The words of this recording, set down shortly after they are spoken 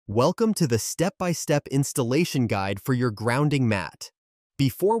Welcome to the step-by-step installation guide for your grounding mat.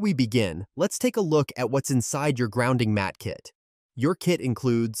 Before we begin, let's take a look at what's inside your grounding mat kit. Your kit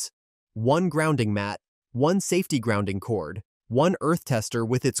includes one grounding mat, one safety grounding cord, one earth tester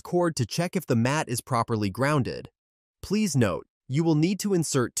with its cord to check if the mat is properly grounded. Please note, you will need to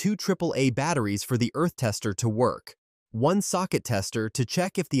insert two AAA batteries for the earth tester to work, one socket tester to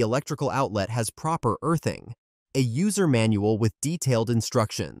check if the electrical outlet has proper earthing, a user manual with detailed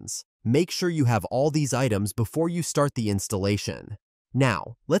instructions. Make sure you have all these items before you start the installation.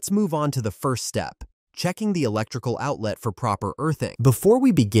 Now, let's move on to the first step, checking the electrical outlet for proper earthing. Before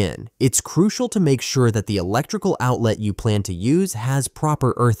we begin, it's crucial to make sure that the electrical outlet you plan to use has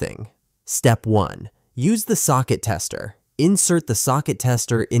proper earthing. Step 1. Use the socket tester. Insert the socket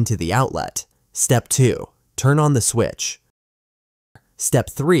tester into the outlet. Step 2. Turn on the switch. Step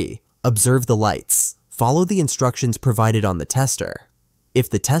 3. Observe the lights. Follow the instructions provided on the tester. If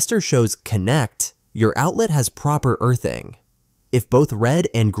the tester shows connect, your outlet has proper earthing. If both red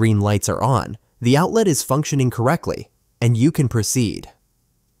and green lights are on, the outlet is functioning correctly, and you can proceed.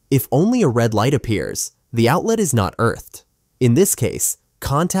 If only a red light appears, the outlet is not earthed. In this case,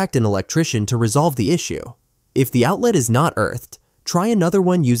 contact an electrician to resolve the issue. If the outlet is not earthed, try another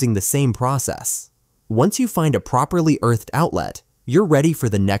one using the same process. Once you find a properly earthed outlet, you're ready for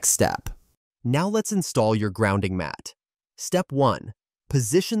the next step. Now let's install your grounding mat. Step 1.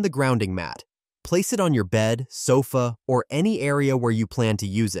 Position the grounding mat. Place it on your bed, sofa, or any area where you plan to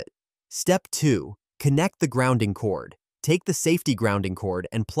use it. Step 2. Connect the grounding cord. Take the safety grounding cord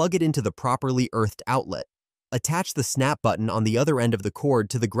and plug it into the properly earthed outlet. Attach the snap button on the other end of the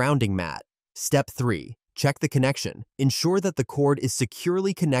cord to the grounding mat. Step 3. Check the connection. Ensure that the cord is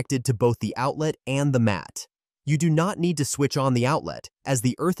securely connected to both the outlet and the mat. You do not need to switch on the outlet, as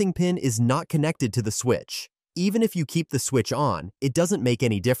the earthing pin is not connected to the switch. Even if you keep the switch on, it doesn't make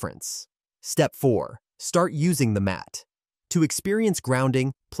any difference. Step 4. Start using the mat. To experience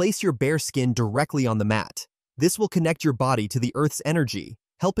grounding, place your bare skin directly on the mat. This will connect your body to the Earth's energy,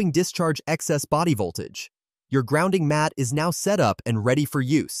 helping discharge excess body voltage. Your grounding mat is now set up and ready for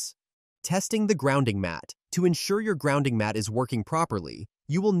use. Testing the grounding mat. To ensure your grounding mat is working properly,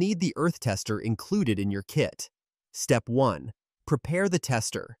 you will need the earth tester included in your kit. Step 1. Prepare the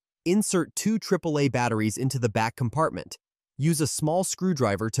tester. Insert two AAA batteries into the back compartment. Use a small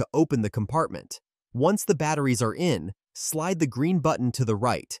screwdriver to open the compartment. Once the batteries are in, slide the green button to the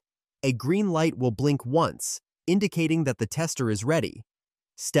right. A green light will blink once, indicating that the tester is ready.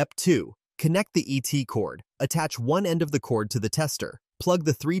 Step 2. Connect the ET cord. Attach one end of the cord to the tester. Plug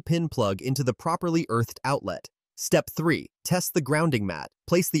the 3-pin plug into the properly earthed outlet. Step 3. Test the grounding mat.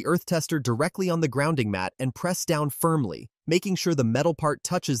 Place the earth tester directly on the grounding mat and press down firmly, making sure the metal part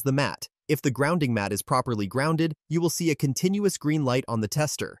touches the mat. If the grounding mat is properly grounded, you will see a continuous green light on the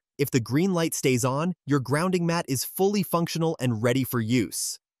tester. If the green light stays on, your grounding mat is fully functional and ready for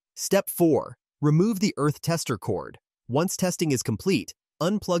use. Step 4. Remove the earth tester cord. Once testing is complete,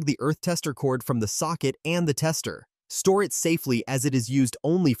 unplug the earth tester cord from the socket and the tester. Store it safely as it is used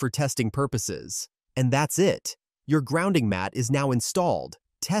only for testing purposes. And that's it. Your grounding mat is now installed,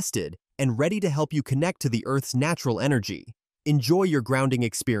 tested, and ready to help you connect to the Earth's natural energy. Enjoy your grounding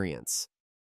experience.